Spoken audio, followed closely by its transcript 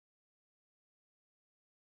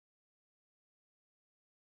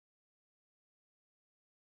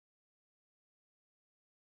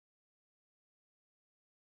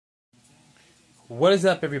What is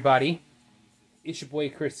up, everybody? It's your boy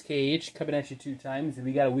Chris Cage coming at you 2 times, and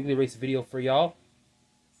we got a weekly race video for y'all.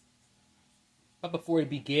 But before we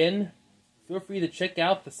begin, feel free to check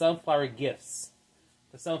out the Sunflower Gifts.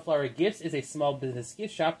 The Sunflower Gifts is a small business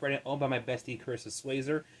gift shop run and owned by my bestie Chris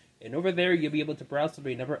Swazer, and over there you'll be able to browse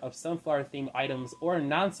through a number of sunflower themed items or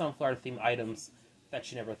non-sunflower themed items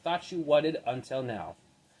that you never thought you wanted until now.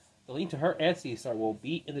 The link to her Etsy store will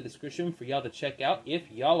be in the description for y'all to check out if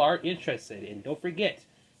y'all are interested. And don't forget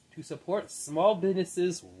to support small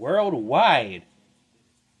businesses worldwide.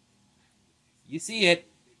 You see it.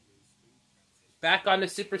 Back on the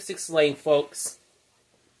Super 6 lane, folks.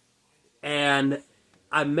 And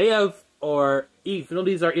I may have, or even though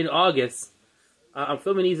these are in August, I'm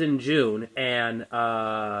filming these in June. And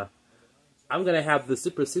I'm going to have the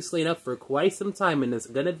Super 6 lane up for quite some time. And it's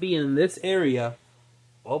going to be in this area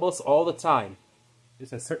almost all the time.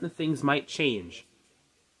 Just that certain things might change.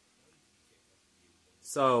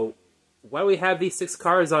 So, why do we have these 6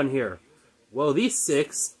 cars on here? Well, these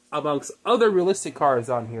 6, amongst other realistic cars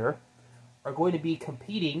on here, are going to be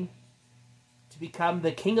competing to become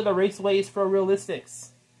the king of the raceways for Realistix.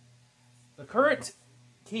 The current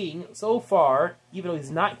king so far, even though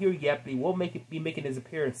he's not here yet, but he will be making his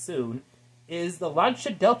appearance soon, is the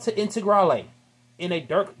Lancia Delta Integrale in a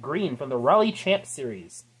dark green from the Rally Champ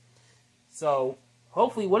series. So,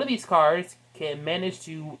 hopefully one of these cars can manage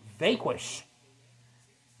to vanquish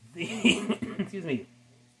the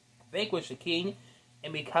vanquish the king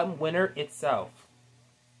and become winner itself.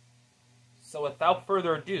 So without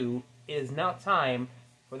further ado, it is now time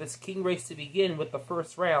for this king race to begin with the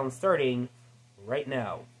first round starting right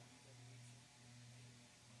now.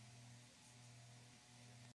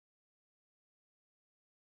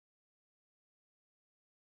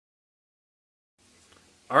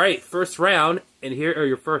 Alright, first round, and here are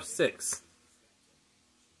your first 6.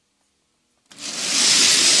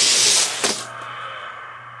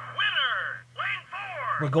 Winner, lane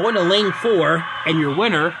 4. We're going to lane 4, and your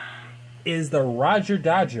winner is the Roger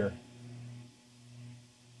Dodger.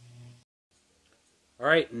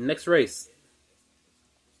 Alright, next race.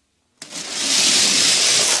 Winner,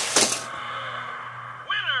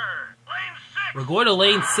 lane 6. We're going to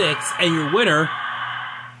lane 6, and your winner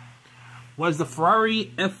was the Ferrari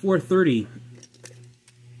F430. Winner,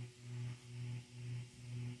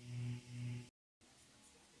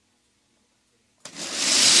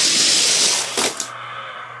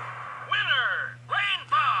 lane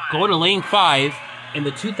 5. Going to lane 5, and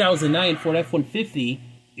the 2009 Ford F-150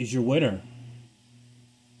 is your winner.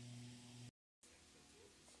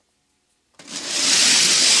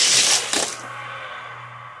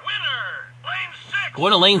 Winner, lane 6.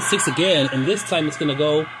 Going to lane 6 again, and this time it's going to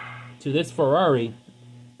go to this Ferrari.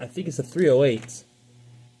 I think it's a 308.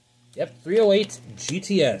 Yep, 308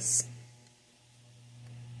 GTS.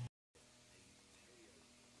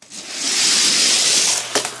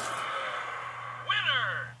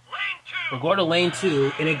 Winner, lane 2. We're going to lane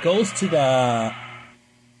 2, and it goes to the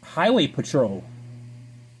Highway Patrol.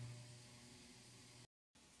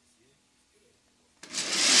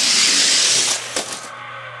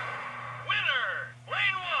 Winner,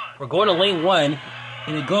 lane 1. We're going to lane 1,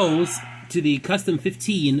 and it goes to the Custom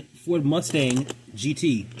 15 Ford Mustang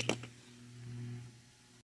GT.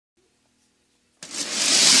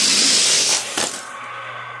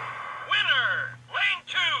 Winner, lane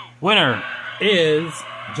 2. Winner is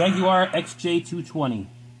Jaguar XJ220. Winner,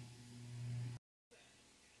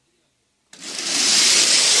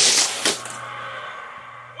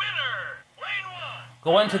 lane 1.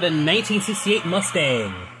 Going to the 1968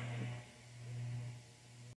 Mustang.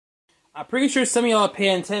 I'm pretty sure some of y'all are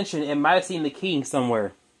paying attention and might have seen the king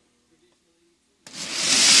somewhere.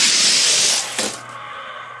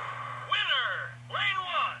 Winner, lane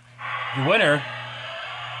 1. The winner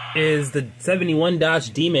is the 71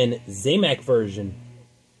 Dodge Demon Zamac version.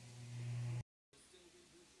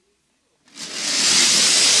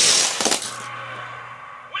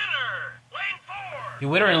 Winner, lane 4. The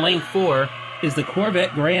winner in lane 4 is the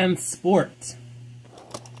Corvette Grand Sport.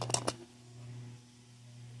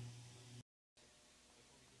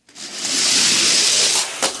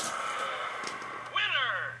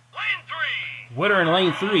 Winner in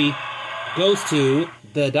lane 3 goes to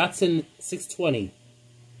the Datsun 620.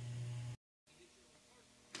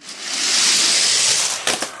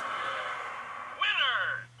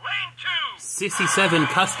 Winner, lane 2. 67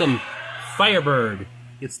 Custom Firebird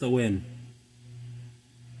gets the win.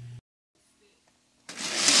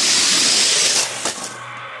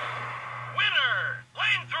 Winner,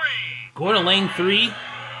 lane 3. Going to lane 3,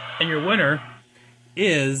 and your winner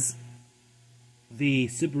is the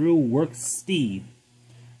Subaru Works Steve,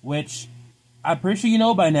 which I'm pretty sure you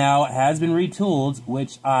know by now, it has been retooled,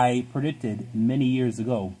 which I predicted many years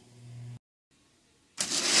ago.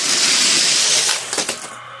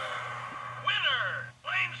 Winner,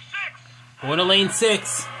 lane 6. Going to lane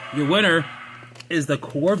 6, your winner is the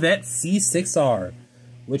Corvette C6R,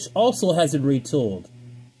 which also has been retooled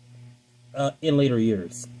in later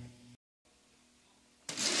years.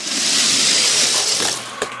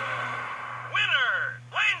 Winner,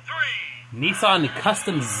 lane 3. Nissan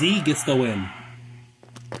Custom Z gets the win.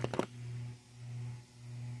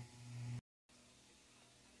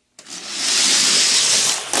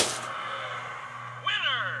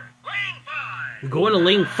 Winner, lane 5. We're going to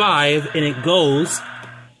lane 5, and it goes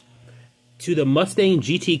to the Mustang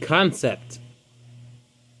GT Concept.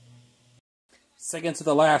 Second to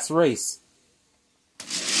the last race.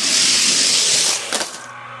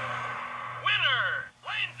 Winner,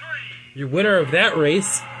 lane 3. Your winner of that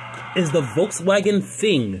race is the Volkswagen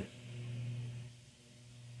Thing.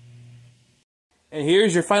 And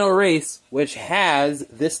here's your final race, which has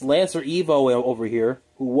this Lancer Evo over here,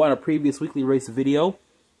 who won a previous weekly race video,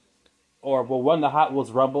 or will run the Hot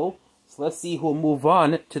Wheels Rumble. So let's see who will move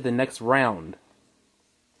on to the next round.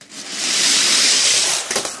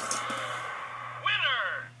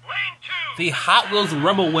 Winner, lane 2. The Hot Wheels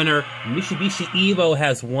Rumble winner, Mitsubishi Evo,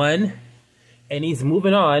 has won, and he's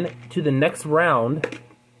moving on to the next round.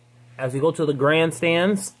 As we go to the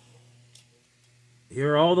grandstands,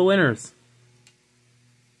 here are all the winners.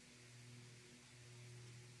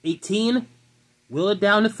 18, wheel it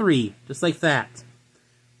down to 3, just like that,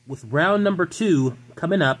 with round number 2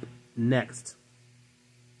 coming up next.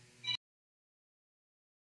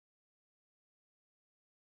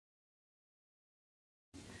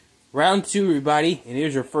 Round 2, everybody, and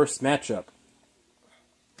here's your first matchup.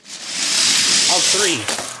 Round 3.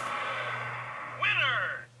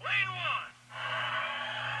 Winner, lane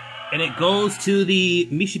 1. And it goes to the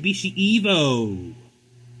Mitsubishi Evo.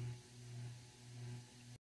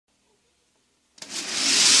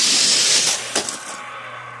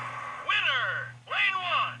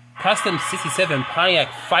 Custom 67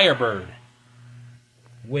 Pontiac Firebird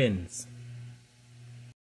wins.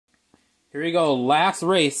 Here we go, last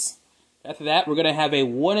race. After that, we're going to have a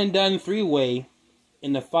one-and-done three-way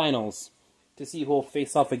in the finals to see who will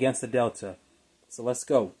face off against the Delta. So let's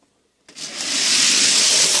go.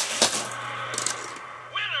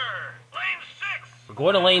 Winner, lane 6. We're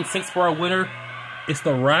going to lane 6 for our winner. It's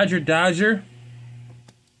the Roger Dodger.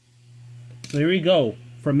 So here we go,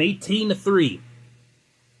 from 18 to 3.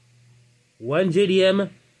 1 JDM,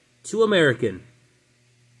 2 American.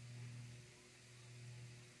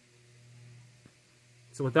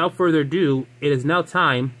 So without further ado, it is now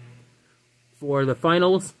time for the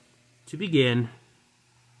finals to begin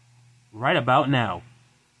right about now.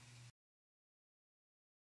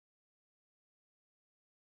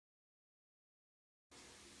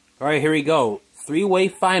 Alright, here we go. Three-way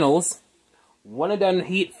finals. One and done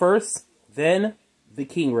heat first, then the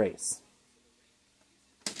King race.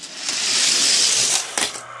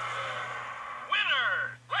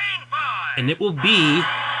 And it will be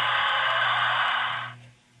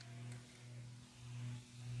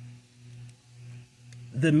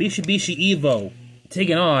the Mitsubishi Evo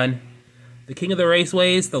taking on the King of the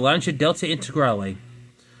Raceways, the Lancia Delta Integrale.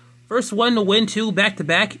 First one to win 2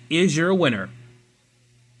 back-to-back is your winner.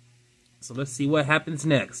 So let's see what happens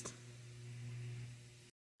next.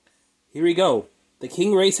 Here we go. The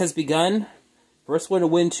King race has begun. First one to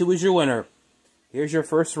win 2 is your winner. Here's your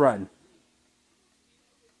first run.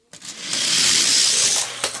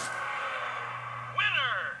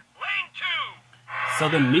 So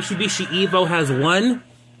the Mitsubishi Evo has won,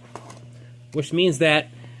 which means that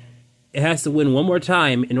it has to win one more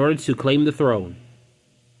time in order to claim the throne.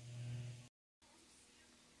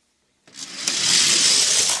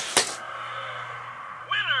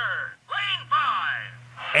 Winner, lane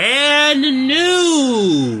 5. And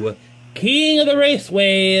new King of the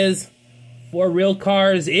Raceways for real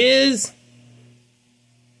cars is...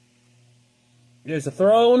 There's the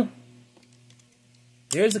throne.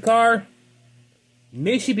 There's the car.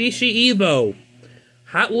 Mitsubishi Evo,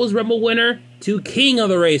 Hot Wheels Rumble winner to King of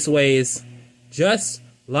the Raceways, just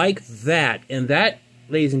like that. And that,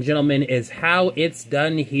 ladies and gentlemen, is how it's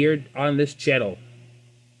done here on this channel.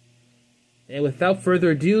 And without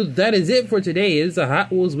further ado, that is it for today. It is a Hot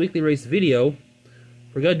Wheels Weekly Race video.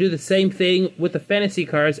 We're going to do the same thing with the fantasy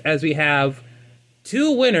cars, as we have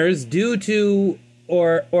 2 winners due to,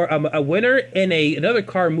 or a winner and another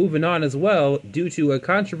car moving on as well, due to a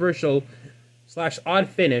controversial / odd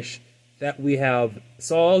finish that we have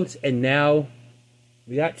solved, and now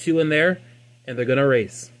we got 2 in there, and they're going to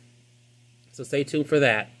race. So stay tuned for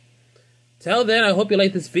that. Till then, I hope you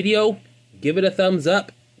like this video. Give it a thumbs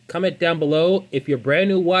up. Comment down below. If you're brand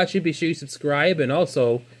new watching, be sure you subscribe. And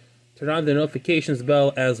also, turn on the notifications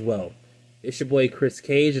bell as well. It's your boy Chris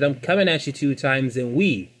Cage, and I'm coming at you 2 times. And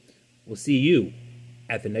we will see you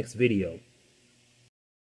at the next video.